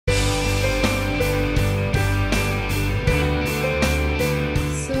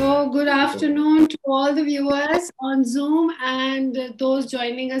afternoon to all the viewers on Zoom and those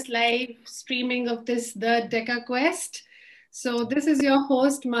joining us live streaming of the Deca Quest. So this is your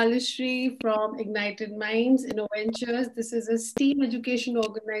host Malishri from Ignited Minds Innoventures. This is a STEAM education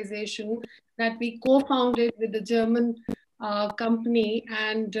organization that we co-founded with the German company,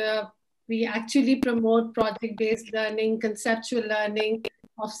 and we actually promote project-based learning, conceptual learning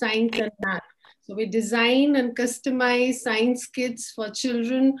of science and math. So we design and customize science kits for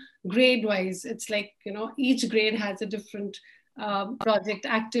children grade-wise. It's like, each grade has a different project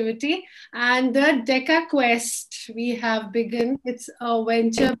activity. And the Deca Quest we have begun. It's a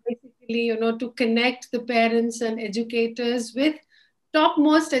venture basically, to connect the parents and educators with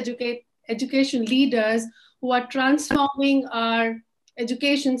topmost education leaders who are transforming our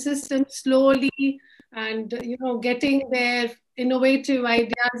education system slowly and, getting their innovative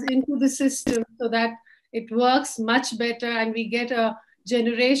ideas into the system so that it works much better and we get a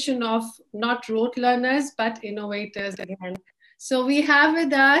generation of not rote learners but innovators again. So we have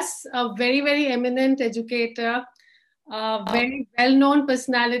with us a very, very eminent educator, a very well-known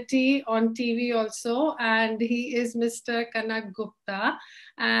personality on TV also, and he is Mr. Kanak Gupta,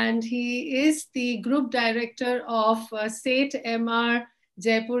 and he is the group director of SATE MR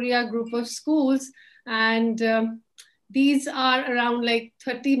Jaipuria group of schools, and these are around like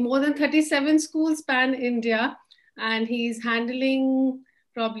more than 37 schools pan India, and he's handling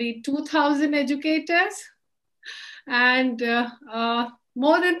probably 2,000 educators and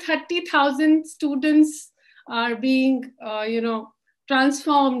more than 30,000 students are being,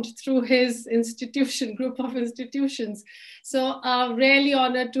 transformed through his group of institutions. So really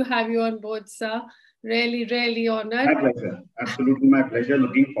honored to have you on board, sir. Really, really honored. My pleasure. Absolutely my pleasure.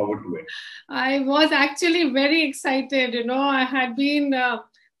 Looking forward to it. I was actually very excited. I had been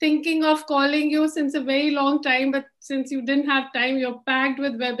thinking of calling you since a very long time, but since you didn't have time, you're packed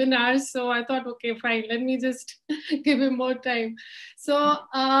with webinars. So I thought, okay, fine, let me just give him more time. So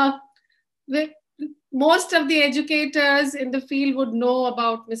most of the educators in the field would know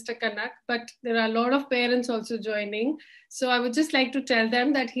about Mr. Kanak, but there are a lot of parents also joining. So I would just like to tell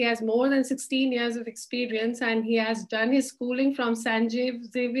them that he has more than 16 years of experience and he has done his schooling from St.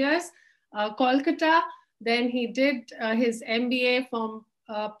 Xavier's, Kolkata. Then he did his MBA from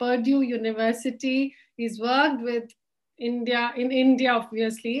Purdue University. He's worked with in India,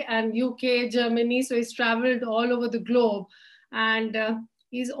 obviously, and UK, Germany. So he's traveled all over the globe. And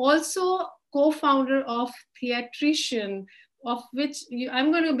he's also co-founder of Theatrician, of which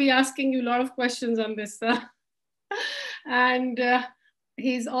I'm going to be asking you a lot of questions on this, sir. And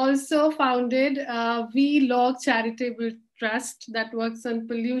he's also founded V-Log Charitable Trust that works on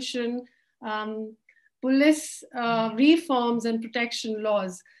pollution, police reforms and protection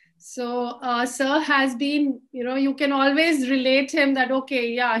laws. So sir has been, you can always relate him that,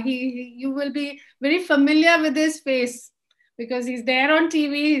 okay, yeah, you will be very familiar with his face because he's there on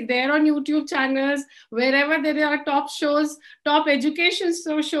TV, he's there on YouTube channels, wherever there are top shows, top education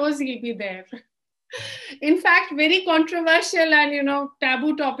shows, he'll be there. In fact, very controversial and,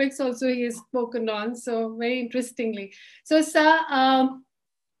 taboo topics also he has spoken on. So very interestingly. So sir,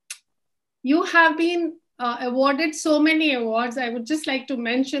 you have been awarded so many awards. I would just like to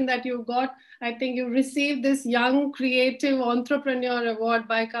mention that I think you received this Young Creative Entrepreneur Award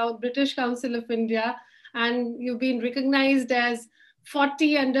by British Council of India, and you've been recognized as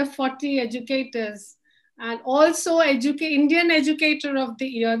 40 under 40 educators, and also Indian Educator of the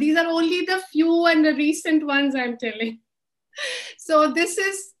Year. These are only the few and the recent ones I'm telling. So this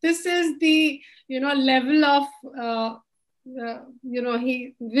is the level of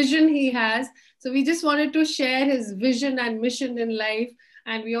vision he has. So we just wanted to share his vision and mission in life,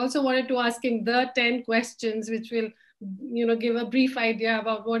 and we also wanted to ask him the 10 questions which will give a brief idea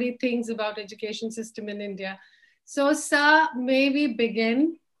about what he thinks about education system in India. So sir, may we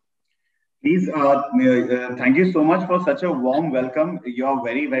begin? Please, thank you so much for such a warm welcome. You're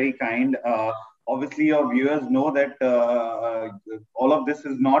very, very kind. Obviously, your viewers know that all of this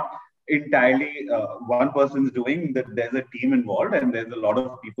is not entirely one person's doing, that there's a team involved and there's a lot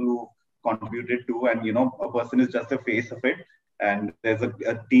of people who contributed to, and a person is just the face of it, and there's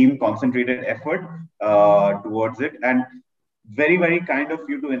a team concentrated effort towards it. And very, very kind of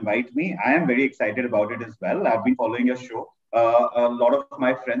you to invite me. I am very excited about it as well. I've been following your show. A lot of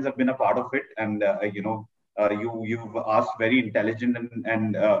my friends have been a part of it, and you've asked very intelligent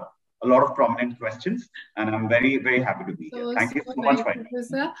and a lot of prominent questions, and I'm very, very happy to be here. Thank you so much,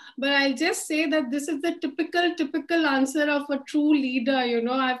 sir. But I'll just say that this is the typical answer of a true leader.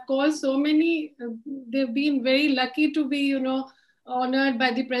 I've called so many, they've been very lucky to be, honored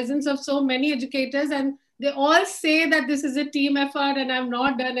by the presence of so many educators, and they all say that this is a team effort and I've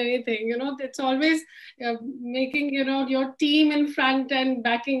not done anything. It's always making, your team in front and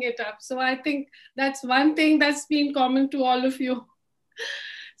backing it up. So I think that's one thing that's been common to all of you.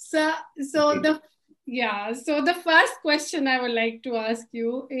 So, so Okay. the yeah, so the first question I would like to ask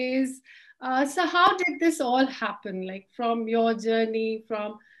you is, so how did this all happen? Like from your journey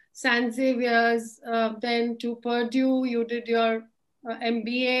from San Xavier's, then to Purdue, you did your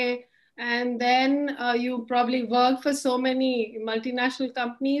MBA, and then you probably worked for so many multinational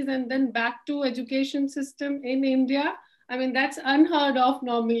companies, and then back to education system in India. I mean, that's unheard of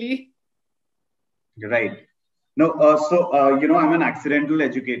normally. Right. No, I'm an accidental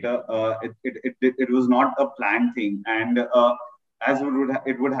educator. It was not a planned thing. And as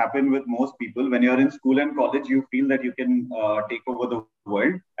it would happen with most people, when you're in school and college, you feel that you can take over the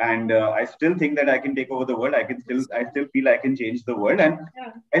world. And I still think that I can take over the world. I still feel I can change the world. And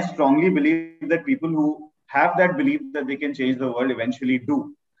Yeah. I strongly believe that people who have that belief that they can change the world eventually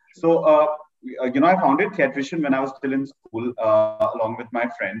do. So, I founded theatrician when I was still in school, along with my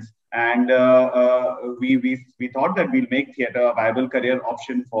friends, and we thought that we'll make theater a viable career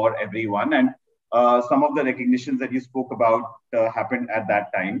option for everyone. And some of the recognitions that you spoke about happened at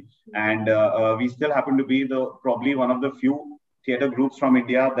that time, and we still happen to be the probably one of the few theater groups from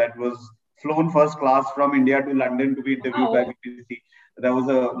India that was flown first class from India to London to be interviewed by Wow. BBC. That was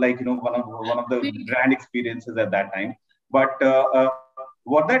a one of the grand experiences at that time. But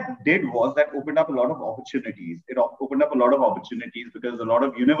what that did was that opened up a lot of opportunities. Opened up a lot of opportunities because a lot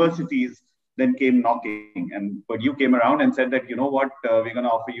of universities then came knocking, and Purdue came around and said that, we're going to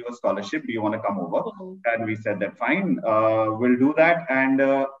offer you a scholarship. Do you want to come over? Wow. And we said that fine, we'll do that. And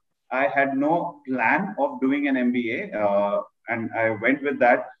I had no plan of doing an MBA, and I went with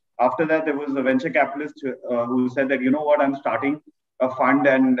that. After that, there was a venture capitalist who said that, what, I'm starting a fund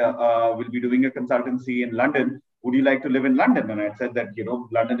and will be doing a consultancy in London. Would you like to live in London? And I said that,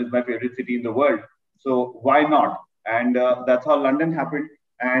 London is my favorite city in the world. So why not? And that's how London happened.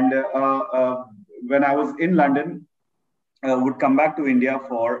 And when I was in London, would come back to India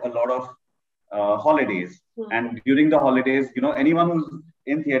for a lot of holidays. And during the holidays, anyone who's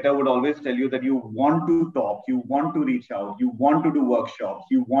in theater would always tell you that you want to talk, you want to reach out, you want to do workshops,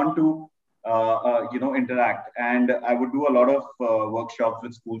 you want to, interact. And I would do a lot of workshops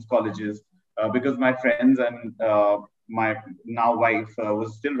with schools, colleges, because my friends and my now wife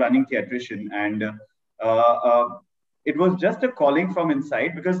was still running theatrician. And it was just a calling from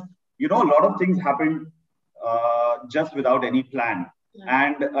inside because, a lot of things happened just without any plan. Yeah.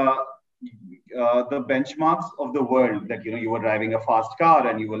 And the benchmarks of the world that, you were driving a fast car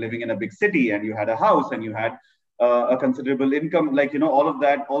and you were living in a big city and you had a house and you had a considerable income, like, all of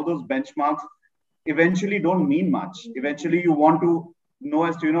that, all those benchmarks eventually don't mean much. Eventually you want to know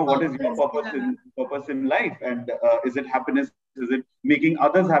as to, what is your purpose in life, and is it happiness, is it making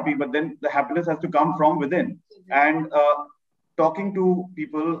others happy? But then the happiness has to come from within. And talking to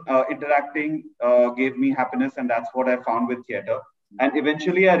people, interacting gave me happiness, and that's what I found with theater. And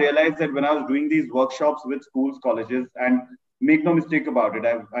eventually I realized that when I was doing these workshops with schools, colleges, and make no mistake about it,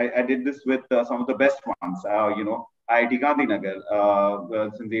 I did this with some of the best ones, IIT Gandhinagar,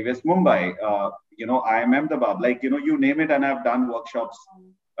 St. Xavier's Mumbai, IIM Ahmedabad, like, you name it, and I've done workshops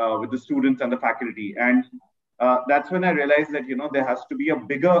with the students and the faculty. And that's when I realized that, there has to be a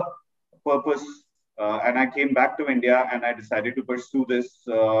bigger purpose. And I came back to India and I decided to pursue this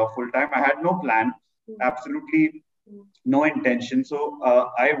full time. I had no plan, absolutely no intention. So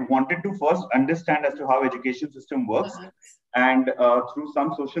I wanted to first understand as to how education system works. And through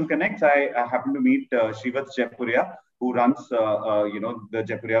some social connects, I happened to meet Srivat Jaipuria, who runs, the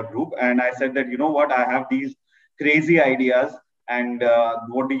Jaipuria group. And I said that, what, I have these crazy ideas, and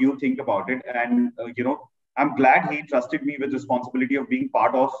what do you think about it? And, I'm glad he trusted me with responsibility of being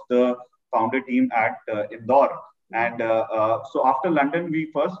part of the founder team at Indore. And so after London,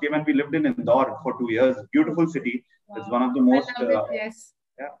 we first came and we lived in Indore for 2 years. Beautiful city. Wow. It's one of the most. I love it, yes.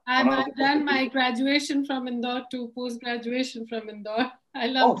 Yeah, I've done my graduation from Indore to post-graduation from Indore. I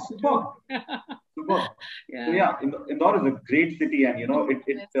love it. Oh, super. Super. Yeah. So yeah, Indore is a great city, and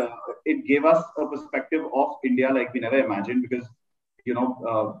it gave us a perspective of India like we never imagined, because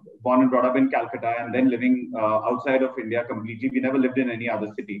born and brought up in Calcutta and then living outside of India completely. We never lived in any other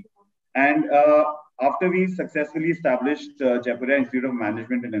city. And after we successfully established Jaipuria Institute of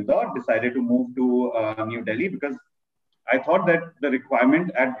Management in Indore, decided to move to New Delhi, because I thought that the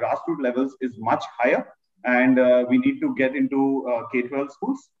requirement at grassroots levels is much higher, and we need to get into K-12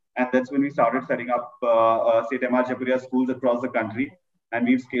 schools. And that's when we started setting up State MR Jaipuria schools across the country. And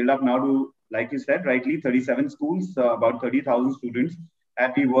we've scaled up now to, like you said, rightly, 37 schools, about 30,000 students.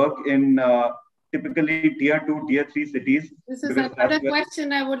 And we work in typically tier 2, tier 3 cities. This is another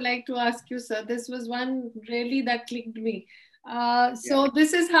question I would like to ask you, sir. This was one really that clicked me. So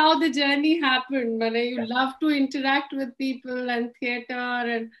this is how the journey happened. Mane, you love to interact with people and theater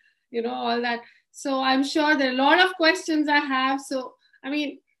and all that. So I'm sure there are a lot of questions I have. So I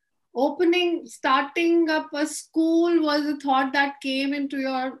mean, starting up a school was a thought that came into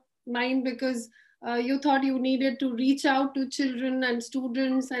your mind because you thought you needed to reach out to children and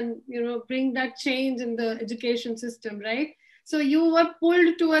students and bring that change in the education system, right? So you were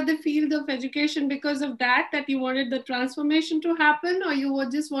pulled toward the field of education because of that you wanted the transformation to happen, or you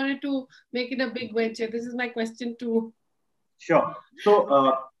just wanted to make it a big venture? This is my question too. Sure.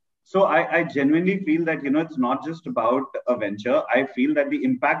 So I genuinely feel that, it's not just about a venture. I feel that the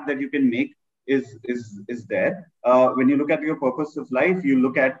impact that you can make is there. When you look at your purpose of life, you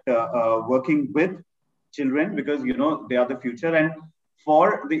look at working with children because, they are the future. And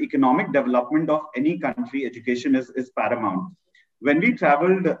for the economic development of any country, education is paramount. When we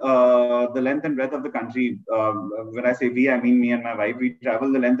traveled the length and breadth of the country, when I say we, I mean me and my wife, we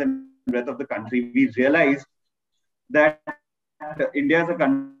traveled the length and breadth of the country, we realized that India is a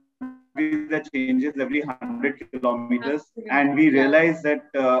country that changes every 100 kilometers. Absolutely. And we realize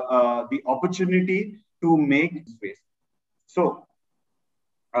that the opportunity to make space. So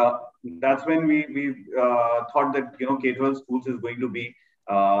that's when we thought that, K-12 schools is going to be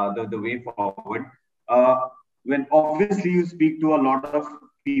the way forward. When obviously you speak to a lot of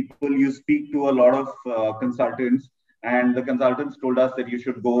people, you speak to a lot of consultants, and the consultants told us that you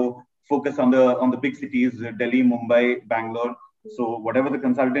should go focus on the big cities, Delhi, Mumbai, Bangalore. So whatever the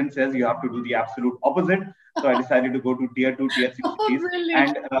consultant says, you have to do the absolute opposite. So I decided to go to tier 2, tier 3 cities.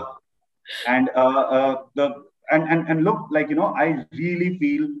 And look, like, I really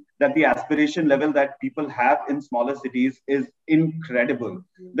feel that the aspiration level that people have in smaller cities is incredible.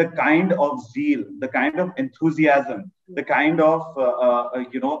 The kind of zeal, the kind of enthusiasm, the kind of,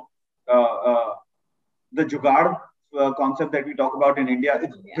 the jugaad concept that we talk about in India,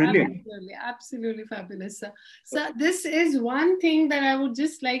 it's brilliant. Absolutely fabulous, sir. So this is one thing that I would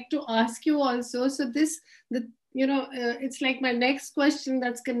just like to ask you also. So it's like my next question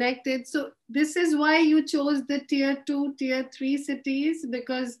that's connected. So this is why you chose the tier 2, tier 3 cities,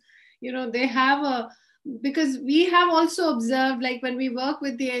 because they have because we have also observed, like when we work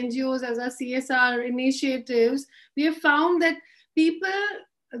with the NGOs as our CSR initiatives, we have found that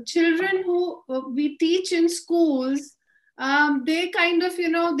children who we teach in schools, they kind of,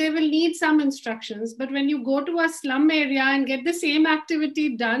 they will need some instructions. But when you go to a slum area and get the same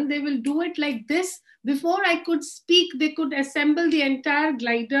activity done, they will do it like this. Before I could speak, they could assemble the entire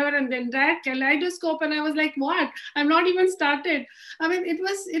glider and the entire kaleidoscope. And I was like, what? I'm not even started. I mean, it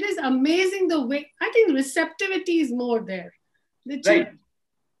is amazing the way, I think receptivity is more there. Right.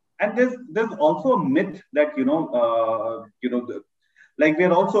 And there's also a myth that, like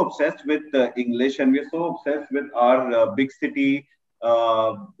we're also obsessed with English, and we're so obsessed with our big city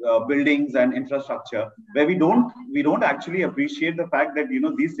buildings and infrastructure, where we don't actually appreciate the fact that,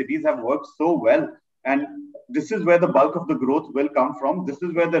 these cities have worked so well. And this is where the bulk of the growth will come from. This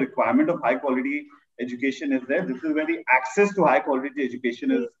is where the requirement of high quality education is there. This is where the access to high quality education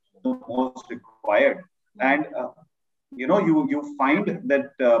is the most required. And, you find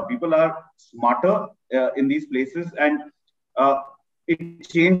that people are smarter in these places. And it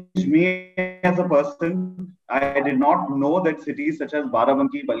changed me as a person. I did not know that cities such as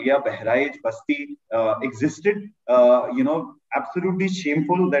Barabanki, Balia, Bahraich, Basti existed. Absolutely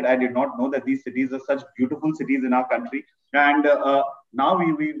shameful that I did not know that these cities are such beautiful cities in our country. And now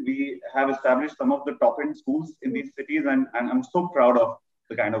we have established some of the top-end schools in these cities, and I'm so proud of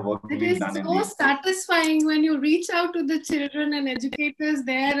the kind of work we've done. It is so satisfying when you reach out to the children and educators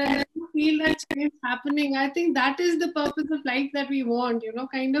there and you feel that change happening. I think that is the purpose of life that we want,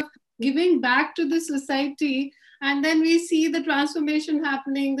 kind of giving back to the society. And then we see the transformation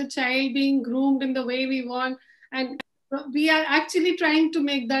happening, the child being groomed in the way we want. And we are actually trying to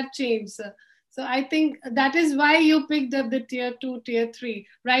make that change, sir. So I think that is why you picked up the tier 2, tier 3,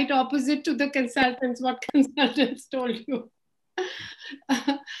 right opposite to the consultants, what consultants told you.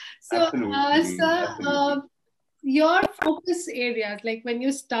 Absolutely. Your focus areas, like when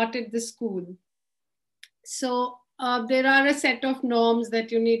you started the school, so there are a set of norms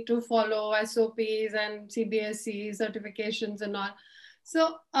that you need to follow, SOPs and CBSE certifications and all.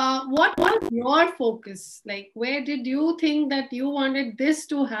 So what was your focus? Like, where did you think that you wanted this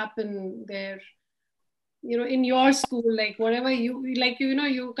to happen there? In your school, like whatever you like,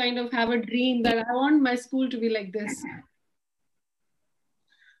 you kind of have a dream that I want my school to be like this.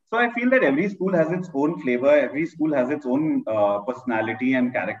 So I feel that every school has its own flavor, every school has its own personality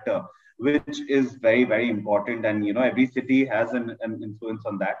and character, which is very, very important. And every city has an influence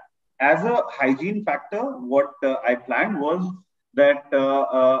on that. As a hygiene factor, what I planned was that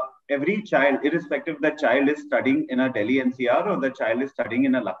every child, irrespective of the child is studying in a Delhi NCR, or the child is studying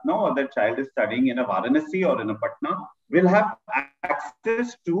in a Lucknow, or the child is studying in a Varanasi or in a Patna, will have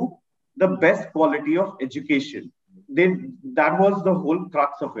access to the best quality of education. That was the whole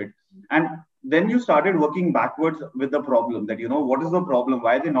crux of it. And then you started working backwards with the problem, that what is the problem,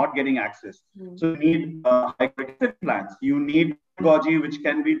 why are they not getting access. So you need high quality lesson plans, you need pedagogy which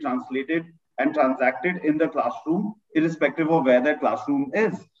can be translated and transacted in the classroom irrespective of where that classroom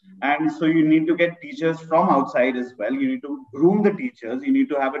is. And so you need to get teachers from outside as well, you need to groom the teachers, you need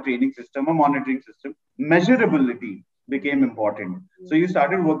to have a training system, a monitoring system. Measurability became important. So you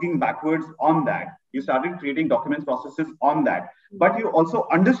started working backwards on that. You started creating documents processes on that. But you also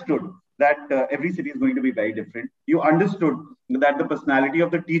understood that every city is going to be very different. You understood that the personality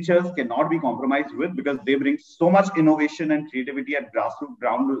of the teachers cannot be compromised with, because they bring so much innovation and creativity at grassroots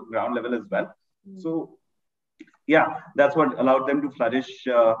ground level as well. So yeah, that's what allowed them to flourish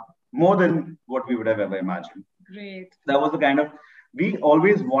more than what we would have ever imagined. Great. That was the kind of, we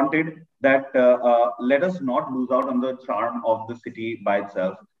always wanted that let us not lose out on the charm of the city by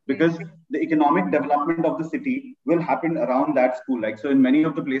itself, because the economic development of the city will happen around that school. Like, so in many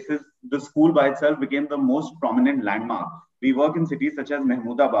of the places, the school by itself became the most prominent landmark. We work in cities such as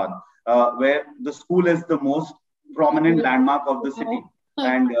Mahmudabad, where the school is the most prominent landmark of the city.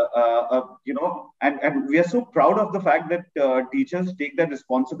 And and we are so proud of the fact that teachers take that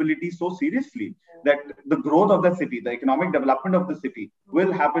responsibility so seriously, that the growth of the city, the economic development of the city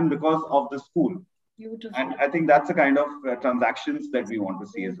will happen because of the school. Beautiful. And I think that's the kind of transactions that we want to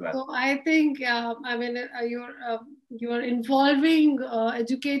see as well. So I think, you're involving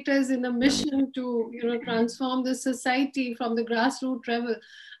educators in a mission to transform the society from the grassroots level.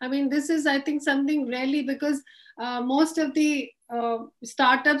 I mean, this is, I think, something really, because most of the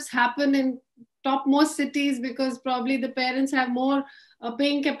startups happen in topmost cities, because probably the parents have more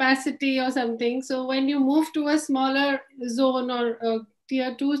paying capacity or something. So when you move to a smaller zone or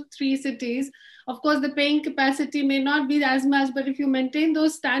tier 2-3 cities, of course the paying capacity may not be as much, but if you maintain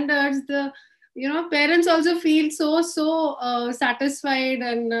those standards, the parents also feel so satisfied.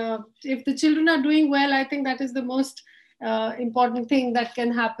 And if the children are doing well, I think that is the most important thing that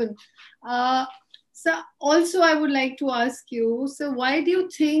can happen. So also I would like to ask you, so why do you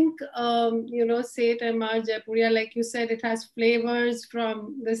think, Seth MR Jaipuria, like you said, it has flavors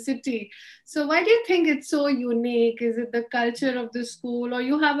from the city. So why do you think it's so unique? Is it the culture of the school, or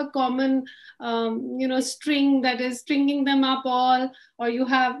you have a common, string that is stringing them up all, or you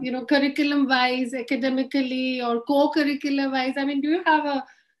have, curriculum wise, academically, or co-curricular wise? I mean, do you have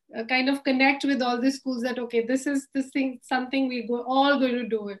a kind of connect with all the schools that, okay, this is this thing, something we all going to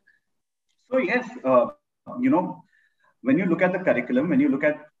do it? So yes, when you look at the curriculum,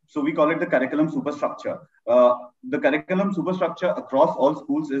 so we call it the curriculum superstructure. The curriculum superstructure across all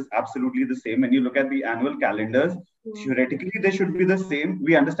schools is absolutely the same. When you look at the annual calendars, theoretically they should be the same.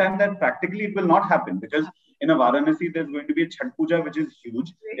 We understand that practically it will not happen, because in a Varanasi there's going to be a Chhath Puja which is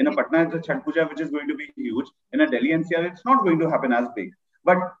huge. In a Patna it's a Chhath Puja which is going to be huge. In a Delhi NCR it's not going to happen as big.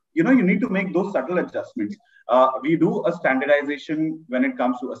 But you need to make those subtle adjustments. We do a standardization when it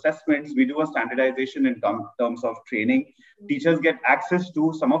comes to assessments. We do a standardization in terms of training. Teachers get access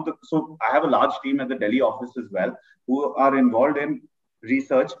to some of the. So I have a large team at the Delhi office as well who are involved in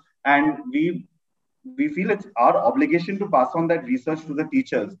research, and we feel it's our obligation to pass on that research to the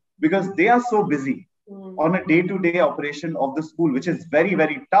teachers, because they are so busy on a day-to-day operation of the school, which is very,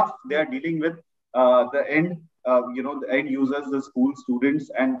 very tough. They are dealing with the end users, the school students.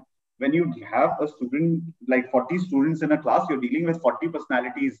 And when you have a student, like 40 students in a class, you're dealing with 40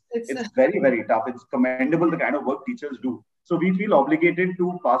 personalities. It's very, very tough. It's commendable, the kind of work teachers do. So we feel obligated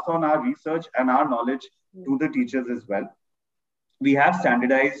to pass on our research and our knowledge to the teachers as well. We have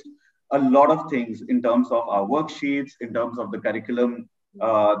standardized a lot of things in terms of our worksheets, in terms of the curriculum,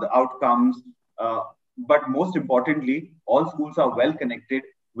 the outcomes. But most importantly, all schools are well connected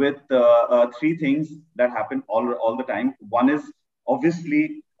with three things that happen all the time. One is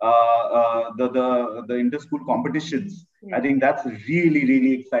obviously the inter-school competitions. I think that's really,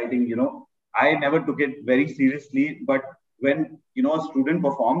 really exciting. I never took it very seriously, but when a student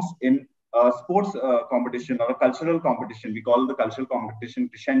performs in a sports competition or a cultural competition, we call the cultural competition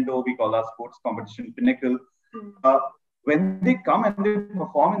crescendo, we call our sports competition pinnacle. When they come and they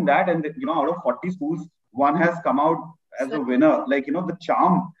perform in that, and out of 40 schools, one has come out as a winner. Like, the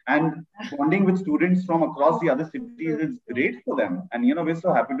charm and bonding with students from across the other cities is great for them. And, we're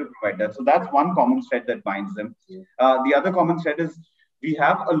so happy to provide that. So that's one common thread that binds them. The other common thread is we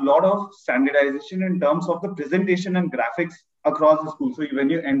have a lot of standardization in terms of the presentation and graphics across the school. So when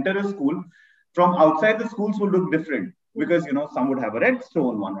you enter a school, from outside the schools will look different because, some would have a red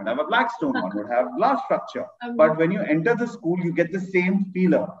stone, one would have a black stone, one would have glass structure. But when you enter the school, you get the same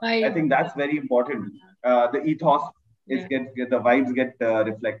feeler. I think that's very important. The ethos the vibes get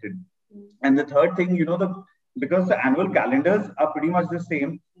reflected. And the third thing, because the annual calendars are pretty much the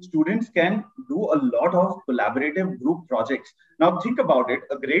same, students can do a lot of collaborative group projects. Now think about it,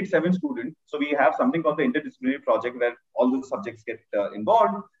 a grade 7 student. So we have something called the interdisciplinary project where all the subjects get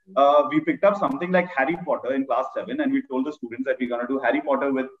involved. We picked up something like Harry Potter in class 7, and we told the students that we're going to do Harry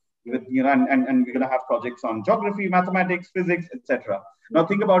Potter with and we're going to have projects on geography, mathematics, physics, etc. Now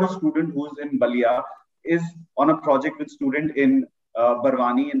think about a student who's in Balia is on a project with student in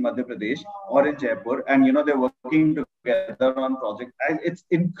Barwani in Madhya Pradesh or in Jaipur, and they're working together on project. It's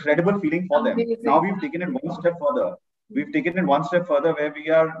incredible feeling for them. Now we've taken it one step further. Where we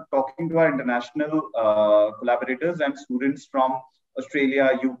are talking to our international collaborators and students from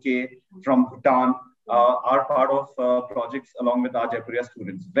Australia, UK, from Bhutan are part of projects along with our Jaipuriya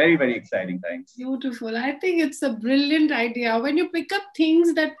students. Very, very exciting times. Beautiful. I think it's a brilliant idea. When you pick up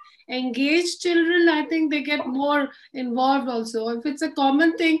things that engage children, I think they get more involved also. If it's a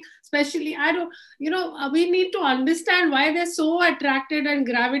common thing, especially, we need to understand why they're so attracted and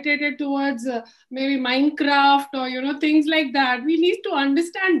gravitated towards maybe Minecraft or, things like that. We need to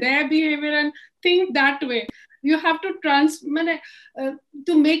understand their behavior and think that way. You have to transmit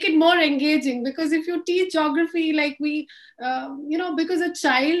to make it more engaging, because if you teach geography like because a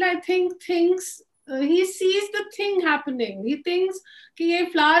child, I think, thinks he sees the thing happening. He thinks कि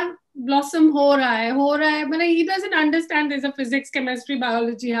ये flower blossom हो रहा है. But he doesn't understand there's a physics, chemistry,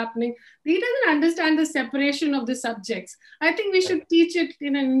 biology happening. He doesn't understand the separation of the subjects. I think we should teach it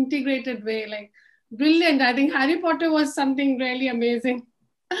in an integrated way. Like, brilliant. I think Harry Potter was something really amazing.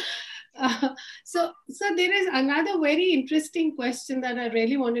 So there is another very interesting question that I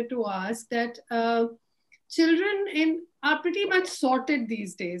really wanted to ask, that children are pretty much sorted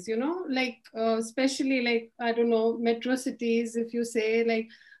these days, especially like, I don't know, metro cities. If you say like,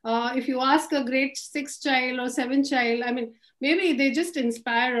 if you ask a grade 6 child or 7 child, I mean, maybe they just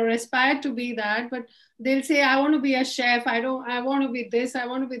inspire or aspire to be that, but they'll say, I want to be a chef. I want to be this. I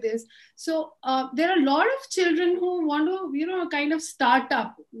want to be this. So there are a lot of children who want to, kind of start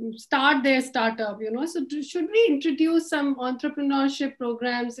their startup, So should we introduce some entrepreneurship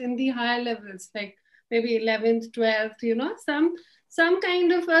programs in the higher levels, like maybe 11th, 12th, some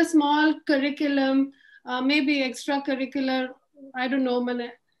kind of a small curriculum, maybe extracurricular, I don't know,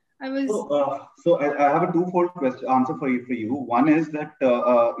 So I have a twofold answer for you. One is that,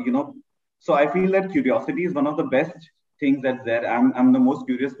 so I feel that curiosity is one of the best things that's there. I'm the most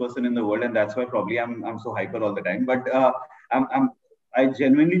curious person in the world, and that's why probably I'm so hyper all the time. But I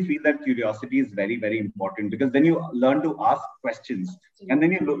genuinely feel that curiosity is very, very important, because then you learn to ask questions and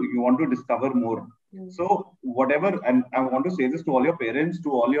then you want to discover more. So whatever, and I want to say this to all your parents,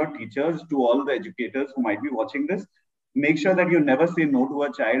 to all your teachers, to all the educators who might be watching this, make sure that you never say no to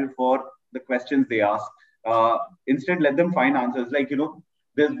a child for the questions they ask. Instead, let them find answers. Like,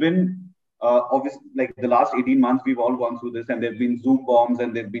 there's been obviously, like the last 18 months, we've all gone through this, and there've been Zoom bombs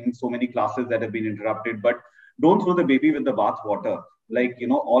and there've been so many classes that have been interrupted. But don't throw the baby with the bath water. Like,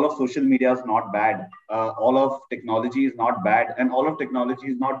 all of social media is not bad. All of technology is not bad, and all of technology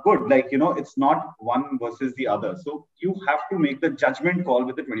is not good. Like, it's not one versus the other. So you have to make the judgment call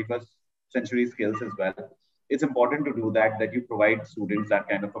with the 21st century skills as well. It's important to do that you provide students that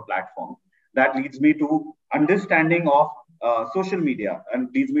kind of a platform. That leads me to understanding of social media, and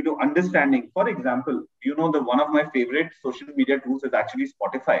leads me to understanding, for example, one of my favorite social media tools is actually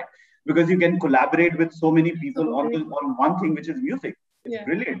Spotify, because you can collaborate with so many people on one thing, which is music. It's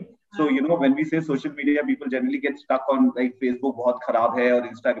brilliant. So, when we say social media, people generally get stuck on like Facebook bahut kharab hai, or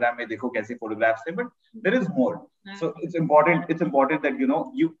Instagram mein dekho kaise photographs hai, but there is more. So it's important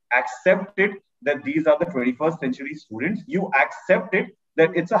that, you accept it, that these are the 21st century students. You accept it,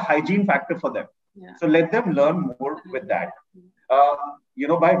 that it's a hygiene factor for them. So let them learn more with that.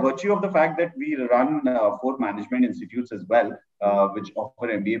 By virtue of the fact that we run 4 management institutes as well, which offer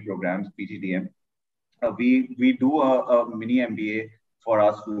MBA programs, PGDM, we do a mini MBA for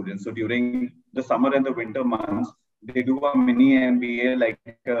our students. So during the summer and the winter months, they do a mini MBA, like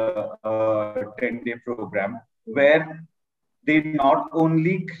a 10-day program, where they not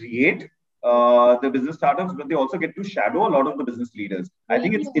only create the business startups, but they also get to shadow a lot of the business leaders. I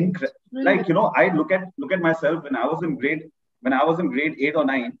think it's Brilliant. like, Brilliant. I look at myself when I was in grade 8 or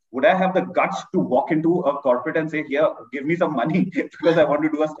 9. Would I have the guts to walk into a corporate and say, "Here, give me some money because I want to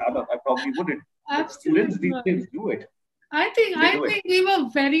do a startup"? I probably wouldn't. But students these Absolutely. days do it. I think They I do it. think we were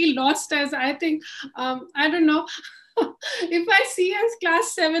very lost as I think I don't know. If I see as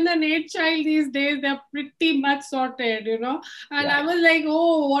class 7 and 8 child these days, they're pretty much sorted. And Yeah. I was like,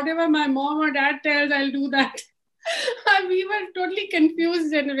 oh, whatever my mom or dad tells, I'll do that. We were totally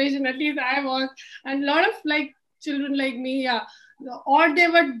confused generation, at least I was. And a lot of like children like me, yeah. Or they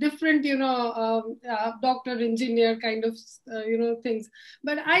were different, doctor, engineer kind of things.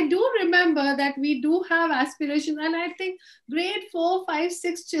 But I do remember that we do have aspirations. And I think grade 4, 5,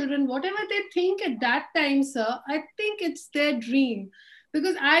 6 children, whatever they think at that time, sir, I think it's their dream.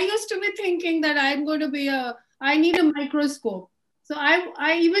 Because I used to be thinking that I need a microscope. So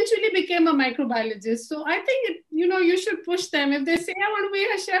I eventually became a microbiologist. So I think you should push them. If they say I want to be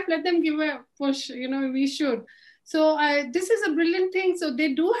a chef, let them give a push. We should. So this is a brilliant thing. So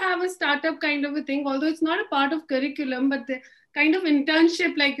they do have a startup kind of a thing, although it's not a part of curriculum, but the kind of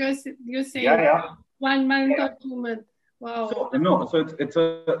internship, like you're Yeah, saying, yeah. 1 month or 2 months. Wow. So no, so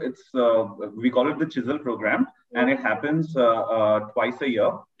we call it the Chisel program, and it happens twice a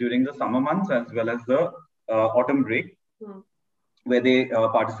year during the summer months as well as the autumn break, Hmm. where they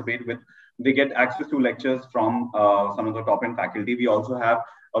participate with. They get access to lectures from some of the top end faculty. We also have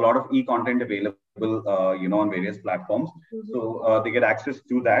a lot of e-content available, on various platforms. So Mhm. they get access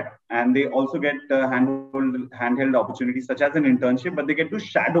to that, and they also get handheld opportunities such as an internship, but they get to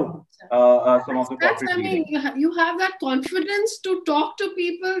shadow some of the That's, corporate I leading. mean, you have that confidence to talk to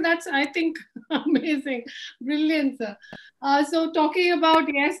people. That's, I think, amazing. Brilliant, sir. So, talking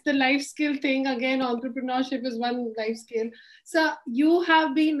about, yes, the life skill thing, again, entrepreneurship is one life skill. So, you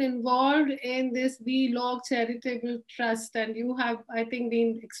have been involved in this Vlog Charitable Trust, and you have, I think,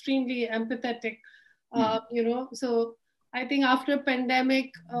 been extremely empathetic. So I think after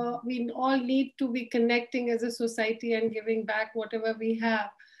pandemic, we all need to be connecting as a society and giving back whatever we have.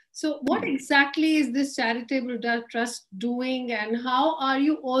 So, what exactly is this charitable trust doing, and how are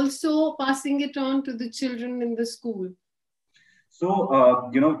you also passing it on to the children in the school? So,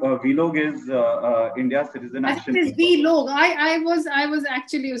 VLOG is India's Citizen I think Action it's Network. vlog. I was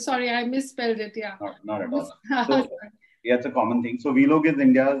actually sorry, I misspelled it. Yeah. Not at all. So, yeah, it's a common thing. So, VLOG is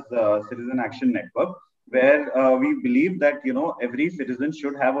India's Citizen Action Network, where we believe that, every citizen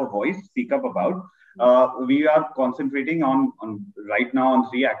should have a voice, speak up about. We are concentrating on right now on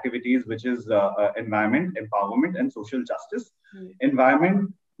three activities, which is environment, empowerment, and social justice.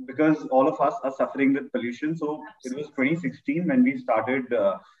 Environment, because all of us are suffering with pollution. So it was 2016 when we started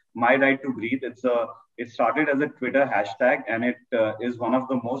My Right to Breathe. It started as a Twitter hashtag, and it is one of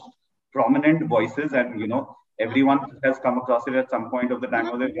the most prominent voices. And everyone has come across it at some point of the time.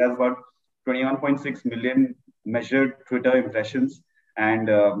 It has about 21.6 million measured Twitter impressions, and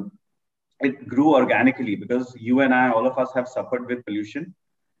it grew organically because you and I, all of us, have suffered with pollution.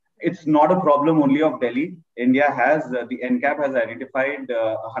 It's not a problem only of Delhi. India has the NCAP has identified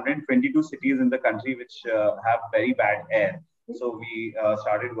 122 cities in the country which have very bad air. So we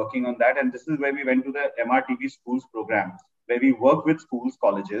started working on that, and this is where we went to the MRTV schools program, where we work with schools,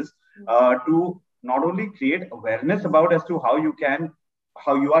 colleges, to not only create awareness about as to how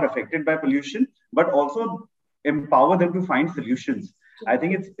you are affected by pollution, but also empower them to find solutions. I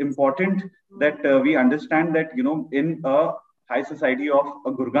think it's important that we understand that in a high society of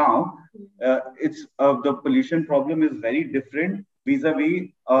Gurgaon, it's the pollution problem is very different vis-a-vis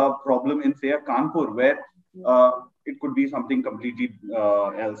a problem in say a Kanpur, where it could be something completely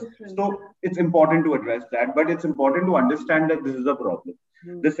else. So it's important to address that, but it's important to understand that this is a problem.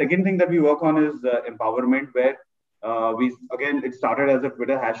 The second thing that we work on is empowerment, where it started as a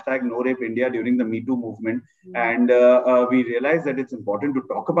Twitter hashtag No Rape India during the Me Too movement, and we realized that it's important to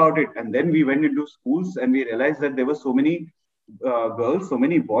talk about it. And then we went into schools, and we realized that there were so many girls, so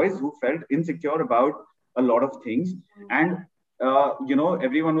many boys who felt insecure about a lot of things, and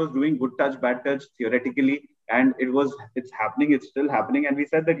everyone was doing good touch, bad touch theoretically, and it's happening, it's still happening. And we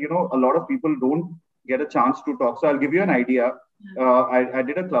said that a lot of people don't get a chance to talk. So I'll give you an idea. I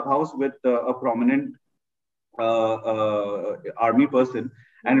did a clubhouse with a prominent army person,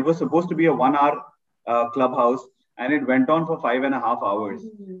 and it was supposed to be a 1 hour clubhouse, and it went on for 5.5 hours.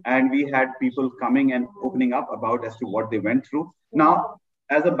 And we had people coming and opening up about as to what they went through. Now,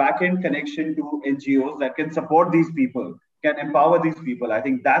 as a back end connection to NGOs that can support these people, can empower these people, I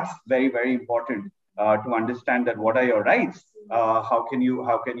think that's very, very important to understand that what are your rights. How can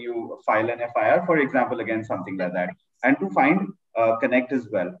you file an FIR, for example, against something like that, and to find connect as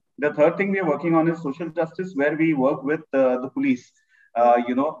well. The third thing we are working on is social justice, where we work with the police.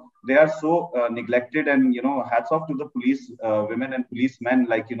 They are so neglected, and hats off to the police women and policemen.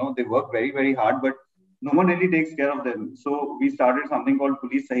 They work very, very hard, but no one really takes care of them. So we started something called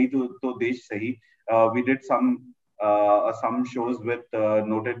Police Sahi to Desh Sahi. We did some shows with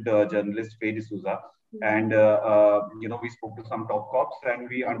noted journalist Faye D'Souza, and we spoke to some top cops, and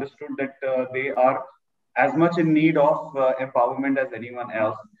we understood that they are as much in need of empowerment as anyone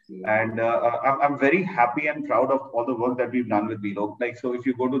else. And I'm very happy and proud of all the work that we've done with Vlog. So if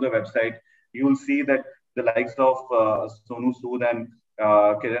you go to the website, you'll see that the likes of Sonu Sood and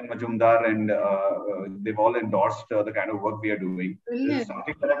Kiran Majumdar, and they've all endorsed the kind of work we are doing. This is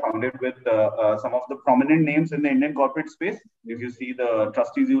something that I founded with some of the prominent names in the Indian corporate space. If you see the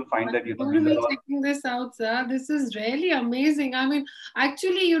trustees, you'll find that, I'm going to be checking this out, sir. This is really amazing. I mean,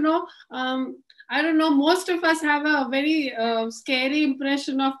 actually, I don't know, most of us have a very scary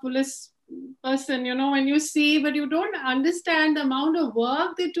impression of police person, when you see, but you don't understand the amount of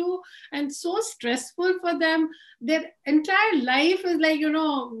work they do, and so stressful for them. Their entire life is like,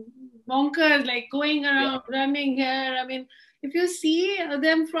 bonkers, like going around, running here. I mean, if you see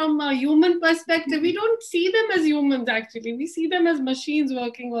them from a human perspective, we don't see them as humans, actually. We see them as machines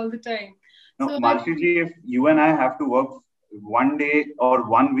working all the time. No, so, Malshiji, if you and I have to work one day or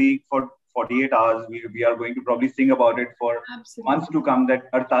 1 week for 48 hours, we are going to probably sing about it for months to come, that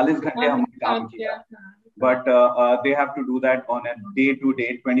 48 ghante humne kaam kiya. But they have to do that on a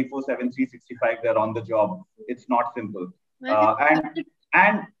day-to-day, 24/7, 365. They're on the job. It's not simple.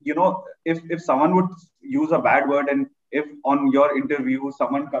 And if someone would use a bad word, and if on your interview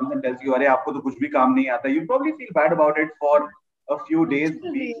someone comes and tells you, "Arey, aapko to kuch bhi kaam nahi aata," you probably feel bad about it for a few days,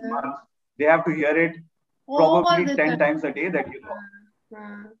 weeks, months. They have to hear it probably 10 times a day that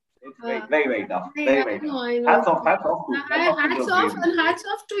it's very, very, very tough. Very, very tough. I know. Hats off and hats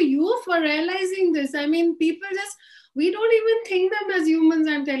off to you for realizing this. I mean, people we don't even think them as humans,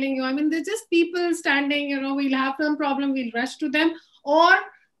 I'm telling you. I mean, they're just people standing, we'll have some problem, we'll rush to them. Or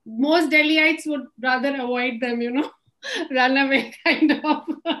most Delhiites would rather avoid them, run away kind of.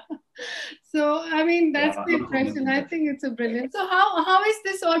 So, I mean, that's the impression. I think it's a brilliant. So how is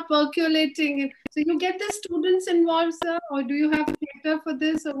this all percolating? So you get the students involved, sir, or do you have theater for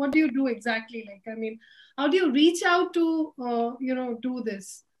this, or what do you do exactly? I mean, how do you reach out to, do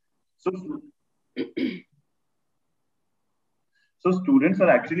this? So students are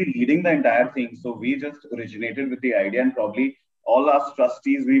actually leading the entire thing. So we just originated with the idea, and probably all us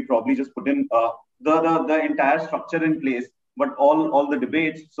trustees, we probably just put in the entire structure in place. But all the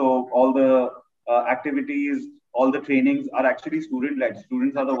debates, so all the activities, all the trainings are actually student-led.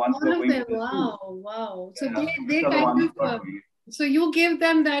 Students are the ones who are going to the school. Wow. So they kind of, so you give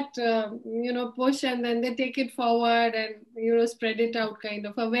them that, push, and then they take it forward and, spread it out, kind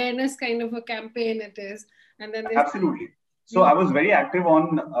of awareness, kind of a campaign it is. And then absolutely. So I was very active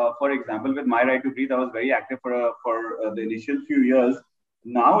on, for example, with My Right to Breathe, I was very active for the initial few years.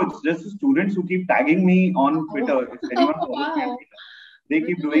 Now it's just students who keep tagging me on Twitter. If anyone follows me on Twitter, they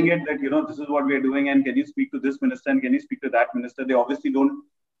keep doing it that, this is what we are doing, and can you speak to this minister, and can you speak to that minister? They obviously don't,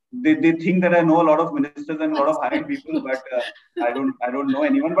 they think that I know a lot of ministers and a lot of high people, but I don't know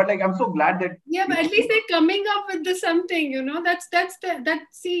anyone. But I'm so glad that. Yeah, but at least they're coming up with something,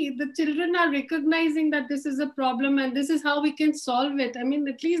 see, the children are recognizing that this is a problem and this is how we can solve it. I mean,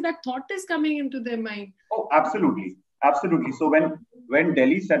 at least that thought is coming into their mind. Oh, absolutely. Absolutely. So when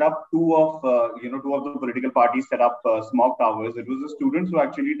Delhi set up two of the political parties set up smog towers, it was the students who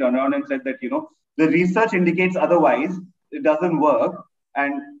actually turned around and said that, the research indicates otherwise, it doesn't work.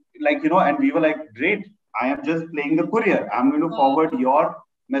 And and we were like, great, I am just playing the courier. I'm going to forward your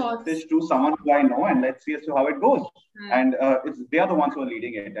message to someone who I know, and let's see as to how it goes. And they are the ones who are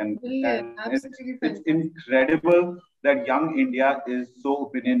leading it. And it's incredible that young India is so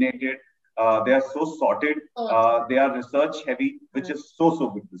opinionated. They are so sorted. They are research heavy, which is so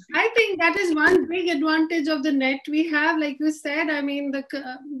good to see. I think that is one big advantage of the net we have. Like you said, I mean,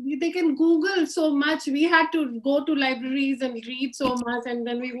 they can Google so much. We had to go to libraries and read so much, and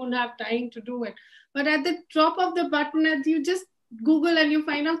then we won't have time to do it. But at the drop of the button, you just Google and you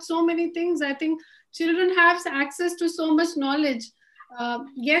find out so many things. I think children have access to so much knowledge.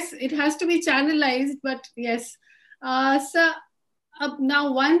 Yes, it has to be channelized, but yes. So,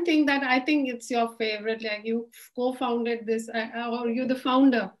 now, one thing that I think it's your favorite, like you co-founded this, or you're the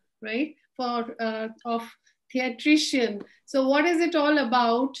founder, right, of Theatrician. So what is it all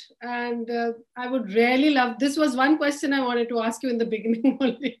about? And I would really love, this was one question I wanted to ask you in the beginning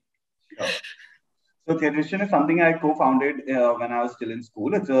only. Sure. So Theatrician is something I co-founded when I was still in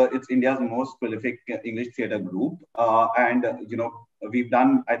school. It's India's most prolific English theatre group. And, we've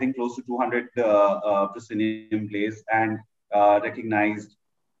done, I think, close to 200 proscenium plays and recognized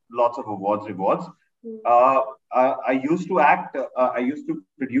lots of awards, rewards. I used to act, I used to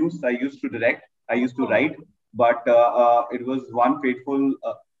produce, I used to direct, I used to write, but it was one fateful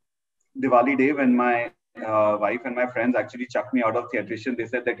Diwali day when my wife and my friends actually chucked me out of theatrician. They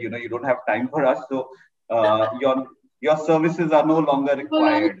said that you don't have time for us, so your services are no longer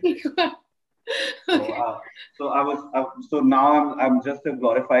required. So, so now I'm just a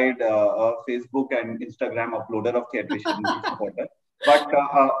glorified Facebook and Instagram uploader of theatrician supporter. But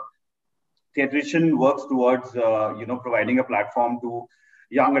theatrician works towards providing a platform to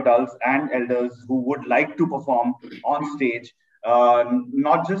young adults and elders who would like to perform on stage,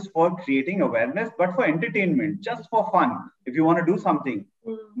 not just for creating awareness but for entertainment, just for fun. If you want to do something,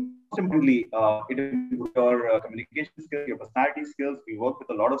 most importantly, it improves your communication skills, your personality skills. We work with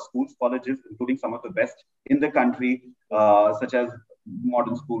a lot of schools, colleges, including some of the best in the country, such as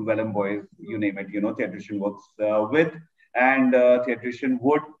Modern School, Wellham Boys, you name it. Theatrician works with, and theatrician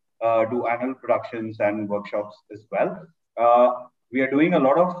would do annual productions and workshops as well. We are doing a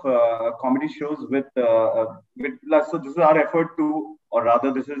lot of comedy shows with. So this is our effort to, or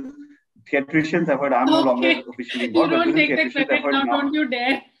rather, this is theatrician's effort. I'm no longer officially involved, but this is theatrician's effort now. Don't you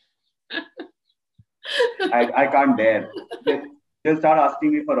dare! I can't dare. They'll start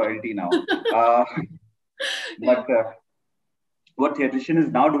asking me for royalty now. But what theatrician is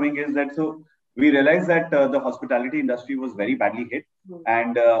now doing is that, so we realized that the hospitality industry was very badly hit,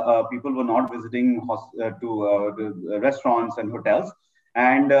 and people were not visiting to restaurants and hotels,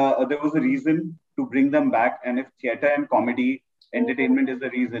 and there was a reason to bring them back. And if theater and comedy entertainment is the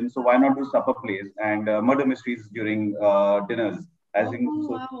reason, so why not do supper plays and murder mysteries during dinners?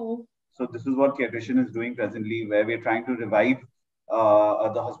 So this is what theatrician is doing presently, where we're trying to revive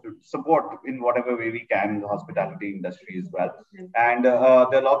the hospital support in whatever way we can in the hospitality industry as well. And there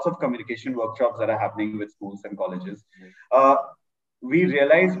are lots of communication workshops that are happening with schools and colleges. We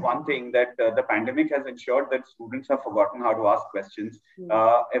realize one thing, that the pandemic has ensured that students have forgotten how to ask questions.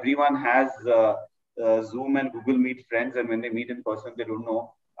 Everyone has Zoom and Google Meet friends, and when they meet in person, they don't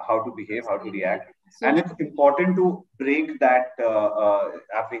know how to behave, how to react. And it's important to break that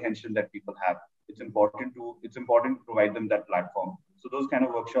apprehension that people have. It's important to provide them that platform. So those kind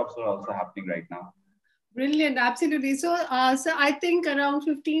of workshops are also happening right now. Brilliant, absolutely. So, so I think around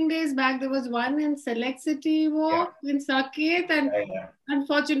 15 days back there was one in Select City Walk in Saket, and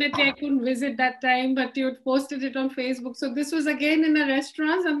unfortunately I couldn't visit that time. But you posted it on Facebook. So this was again in a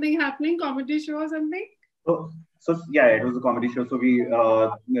restaurant, something happening, comedy show or something. So yeah, it was a comedy show. So we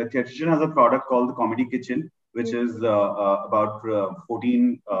Theatrician has a product called the Comedy Kitchen, which is about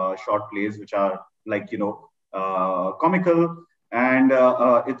 14 short plays, which are like comical, and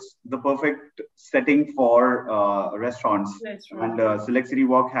it's the perfect setting for restaurants. And Select City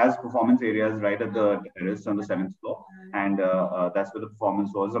Walk has performance areas right at the terrace on the 7th floor, and that's where the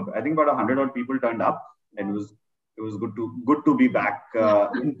performance was. I think about 100 odd people turned up, and it was good to be back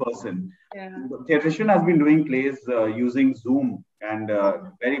in person. Theatrician has been doing plays using Zoom, and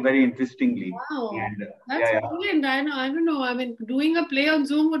very, very interestingly. Wow, and, that's brilliant. I don't know. I mean, doing a play on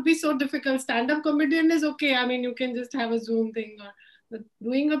Zoom would be so difficult. Stand-up comedian is okay. I mean, you can just have a Zoom thing, but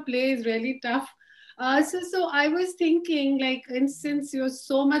doing a play is really tough. So I was thinking, like, and since you're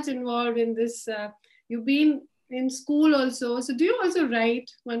so much involved in this, you've been in school also. So do you also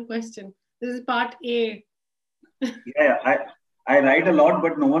write? One question. This is part A. I write a lot,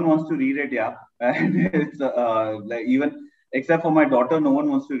 but no one wants to read it. Yeah, and it's like, even except for my daughter, no one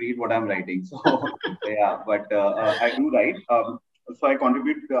wants to read what I'm writing. So but I do write. So I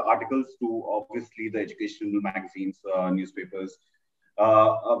contribute articles to obviously the educational magazines, newspapers,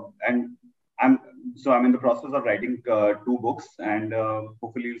 and I'm in the process of writing 2 books, and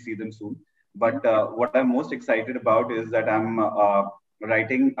hopefully you'll see them soon. But what I'm most excited about is that I'm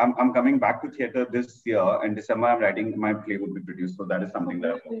coming back to theatre this year. In December, I'm writing, my play would be produced. So that is something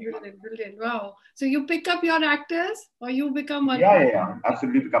that I'm working on. Brilliant. Wow. So you pick up your actors, or you become one? Yeah.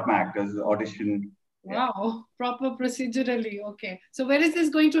 Absolutely pick up my actors, audition. Wow. Proper procedurally. Okay. So where is this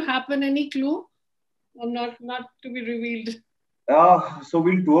going to happen? Any clue? Or not to be revealed? So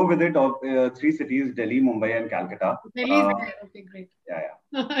we'll tour with it of 3 cities, Delhi, Mumbai, and Calcutta. Delhi is there. Okay, great. Yeah.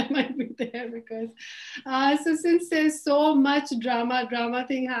 I might be there because so since there's so much drama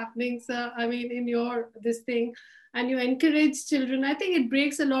thing happening, sir, I mean, in this thing, and you encourage children, I think it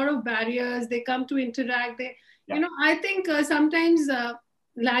breaks a lot of barriers. They come to interact. I think sometimes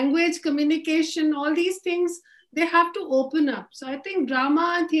language, communication, all these things, they have to open up. So I think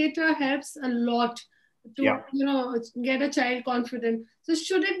drama and theater helps a lot to, get a child confident. So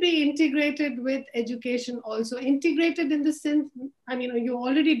should it be integrated with education also? Integrated in the sense, I mean, you're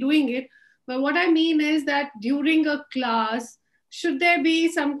already doing it, but what I mean is that during a class, should there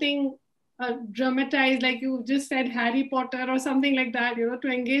be something dramatized, like you just said, Harry Potter or something like that, to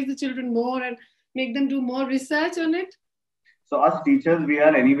engage the children more and make them do more research on it? So us teachers, we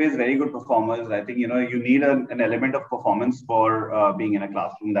are anyways very good performers. I think, you need an element of performance for being in a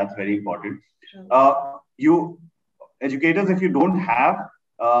classroom. That's very important. You educators, if you don't have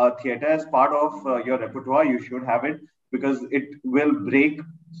theater as part of your repertoire, you should have it, because it will break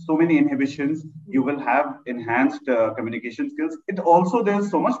so many inhibitions. You will have enhanced communication skills. It also, there's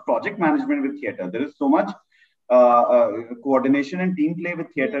so much project management with theater. There is so much coordination and team play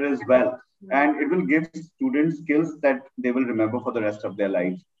with theater as well. And it will give students skills that they will remember for the rest of their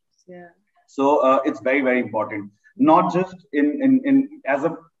lives. Yeah. So it's very, very important, not just in as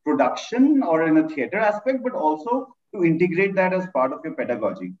a production or in a theater aspect, but also to integrate that as part of your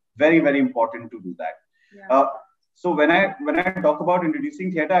pedagogy. Very, very important to do that. Yeah. So when I talk about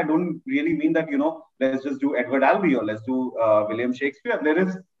introducing theater, I don't really mean that, let's just do Edward Albee or let's do William Shakespeare. There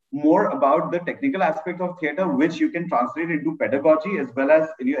is more about the technical aspect of theater, which you can translate into pedagogy as well as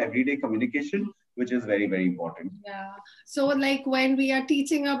in your everyday communication, which is very, very important. Yeah. So like when we are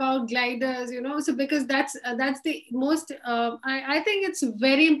teaching about gliders, so because that's the most, I think it's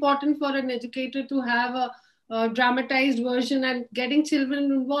very important for an educator to have a dramatized version and getting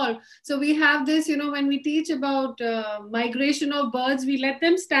children involved. So we have this, when we teach about migration of birds, we let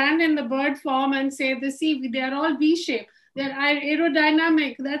them stand in the bird form and say, they are all V-shaped. They're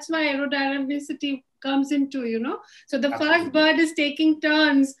aerodynamic. That's why aerodynamicity comes into, So the first bird is taking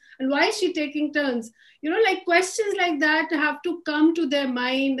turns. And why is she taking turns? Like questions like that have to come to their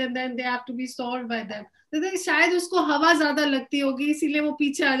mind and then they have to be solved by them. शायद उसको हवा ज्यादा लगती होगी इसीलिए वो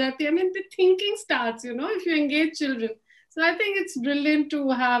पीछे आ जाती है. I mean, the thinking starts, if you engage children. So I think it's brilliant to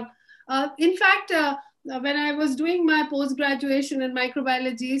have. In fact, when I was doing my post-graduation in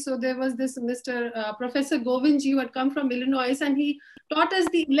microbiology, so there was this Professor Govindji who had come from Illinois, and he taught us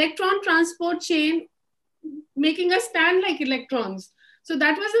the electron transport chain, making us stand like electrons. So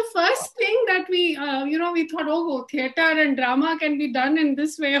that was the first thing that we thought, oh, theater and drama can be done in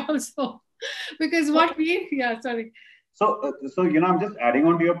this way also. Because sorry. So, I'm just adding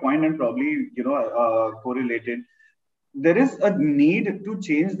on to your point and probably, correlated. There is a need to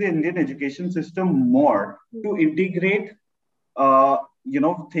change the Indian education system more to integrate,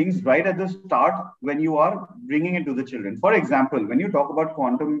 things right at the start when you are bringing it to the children. For example, when you talk about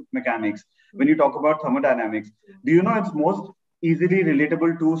quantum mechanics, when you talk about thermodynamics, do you know it's most easily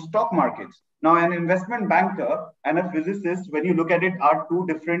relatable to stock markets? Now, an investment banker and a physicist, when you look at it, are two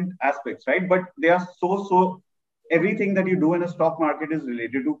different aspects, right? But they are so everything that you do in a stock market is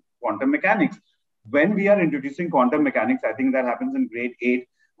related to quantum mechanics. When we are introducing quantum mechanics, I think that happens in grade 8.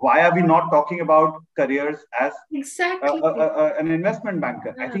 Why are we not talking about careers as exactly an investment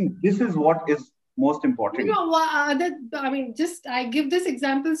banker? Yeah. I think this is what is most important. I give this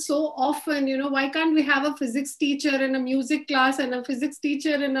example so often, why can't we have a physics teacher in a music class and a physics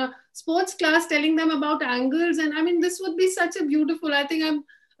teacher in a sports class telling them about angles? And I mean, this would be such a beautiful, I think I'm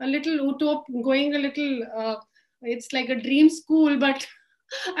a little going a little, it's like a dream school, but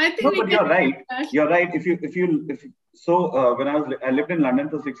I think but you're right. You're right. When I lived in London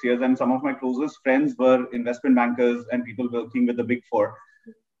for 6 years, and some of my closest friends were investment bankers and people working with the Big Four.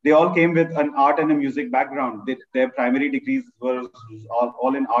 They all came with an art and a music background. Their primary degrees were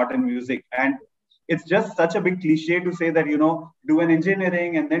all in art and music. And it's just such a big cliche to say that, do an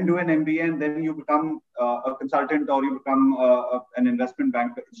engineering and then do an MBA and then you become a consultant or you become an investment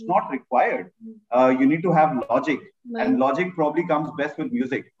banker. It's not required. You need to have logic, and logic probably comes best with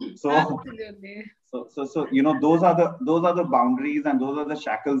music. So, absolutely. Those are the boundaries and those are the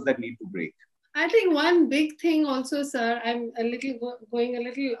shackles that need to break. I think one big thing also, sir, I'm going a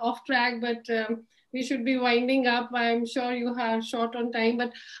little off track, but we should be winding up. I'm sure you are short on time,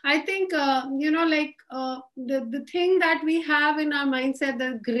 but I think, the thing that we have in our mindset,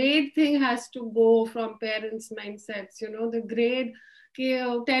 the grade thing has to go from parents' mindsets, the grade,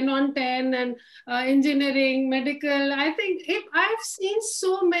 10 on 10 and engineering, medical. I think I've seen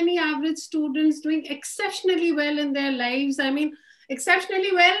so many average students doing exceptionally well in their lives. I mean,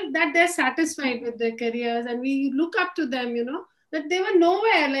 exceptionally well that they're satisfied with their careers and we look up to them, that they were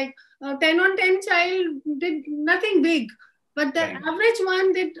nowhere. Like 10 on 10 child did nothing big, but the average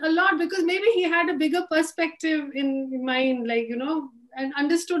one did a lot because maybe he had a bigger perspective in mind, and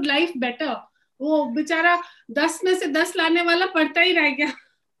understood life better. Oh, बेचारा 10 में से 10 लाने वाला पढ़ता ही रह गया.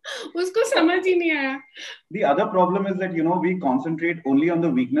 उसको समझ ही नहीं आया. The other problem is that, we concentrate only on the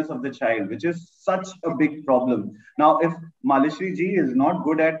weakness of the child, which is such a big problem. Now, if Malishri ji is not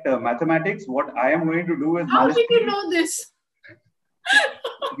good at mathematics, what I am going to do is, How did you Malishri, know this?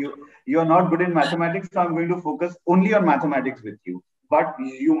 you are not good in mathematics, so I'm going to focus only on mathematics with you. But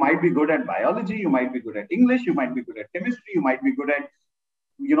you might be good at biology, you might be good at English, you might be good at chemistry, you might be good at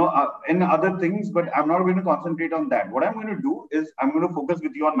in other things, but I'm not going to concentrate on that. What I'm going to do is I'm going to focus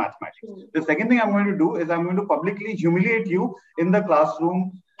with you on mathematics. The second thing I'm going to do is I'm going to publicly humiliate you in the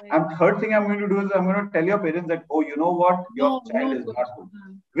classroom. And third thing I'm going to do is I'm going to tell your parents that, oh, you know what, your child is not good,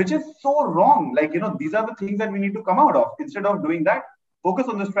 which is so wrong. Like, these are the things that we need to come out of. Instead of doing that, focus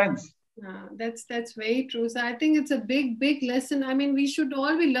on the strengths. That's very true. So I think it's a big lesson. I mean, we should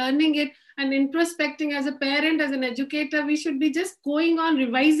all be learning it and introspecting as a parent, as an educator. We should be just going on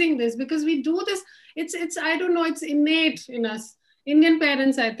revising this, because we do this. It's I don't know. It's innate in us. Indian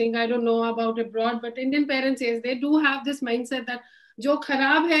parents, I think, I don't know about abroad, but Indian parents, yes, they do have this mindset that जो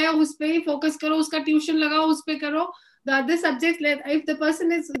खराब है उस पे ही focus करो, उसका tuition लगाओ, उस पे करो. The other subjects, if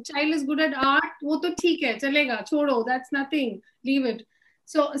the child is good at art, वो तो ठीक है, चलेगा, छोड़ो, that's nothing, leave it.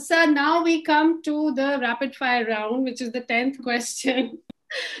 So, sir, now we come to the rapid fire round, which is the 10th question.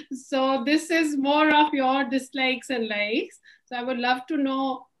 So, this is more of your dislikes and likes. So, I would love to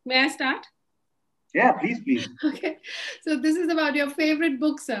know. May I start? Yeah, please. Okay. So, this is about your favorite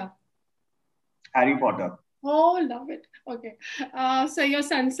book, sir. Harry Potter. Oh, love it. Okay. So, your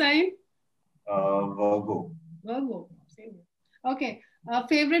sun sign? Virgo. Virgo. Same. Okay.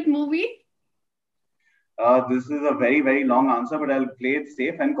 Favorite movie? This is a very long answer, but I'll play it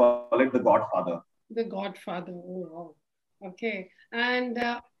safe and call it The Godfather. The Godfather. Oh, wow. Okay. And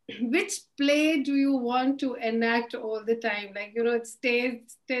which play do you want to enact all the time? Like, it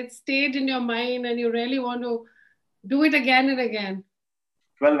stayed in your mind and you really want to do it again and again.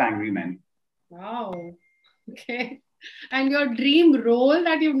 12 Angry Men. Wow. Okay. And your dream role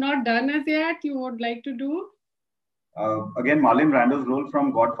that you've not done as yet, you would like to do? Again, Marlon Brando's role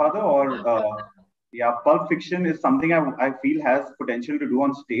from Godfather, or yeah, Pulp Fiction is something I feel has potential to do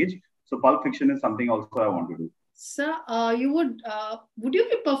on stage. So Pulp Fiction is something also I want to do. Sir, you would you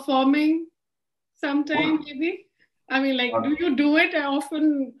be performing sometime maybe? I mean, like, do you do it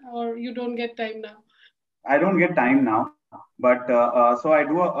often or you don't get time now? I don't get time now, but so I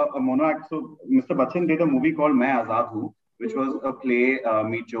do a mono act. So Mr. Bachchan did a movie called Main Azad Hu, which was a play,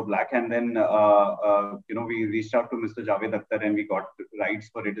 Meet Joe Black. And then, we reached out to Mr. Javed Akhtar and we got rights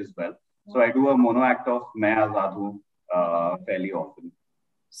for it as well. So I do a mono act of Main Azad Hu fairly often.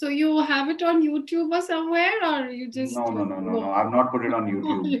 So you have it on YouTube or somewhere, or you just... No. I've not put it on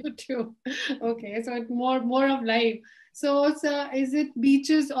YouTube. YouTube. Okay, so it's more of live. So, sir, is it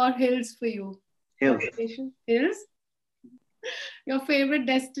beaches or hills for you? Hills. Hills? Your favorite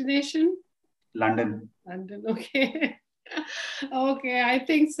destination? London. London, okay. Okay, I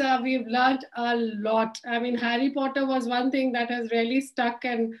think, sir, we've learned a lot. I mean, Harry Potter was one thing that has really stuck,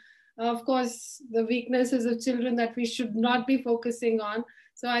 and of course, the weaknesses of children that we should not be focusing on.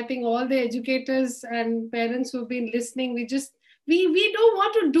 So I think all the educators and parents who've been listening, we don't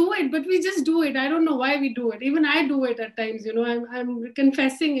want to do it, but we just do it. I don't know why we do it. Even I do it at times, I'm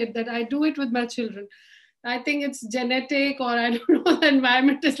confessing it that I do it with my children. I think it's genetic, or I don't know, the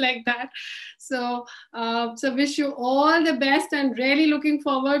environment is like that. So, so wish you all the best and really looking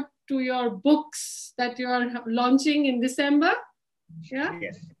forward to your books that you're launching in December. Yeah?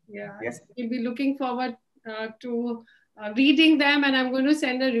 Yes. Yeah. Yes. We'll be looking forward to reading them, and I'm going to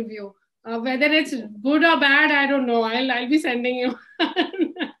send a review. Whether it's good or bad, I don't know. I'll be sending you.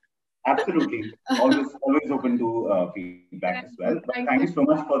 Absolutely. Always open to feedback as well. But thank you so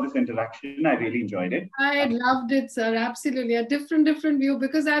much for this interaction. I really enjoyed it. I loved it, sir. Absolutely. A different view,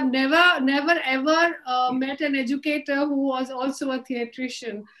 because I've never ever met an educator who was also a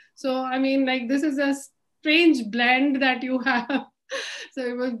theatrician. So, I mean, like, this is a strange blend that you have. So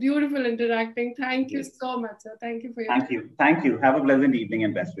it was beautiful interacting. Thank you so much, sir. Thank you for your time. Thank you. Have a pleasant evening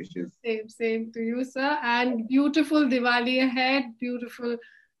and best wishes. Same to you, sir. And beautiful Diwali ahead. Beautiful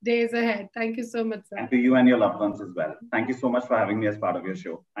days ahead. Thank you so much, sir. And to you and your loved ones as well. Thank you so much for having me as part of your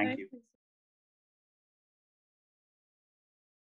show. Thank you.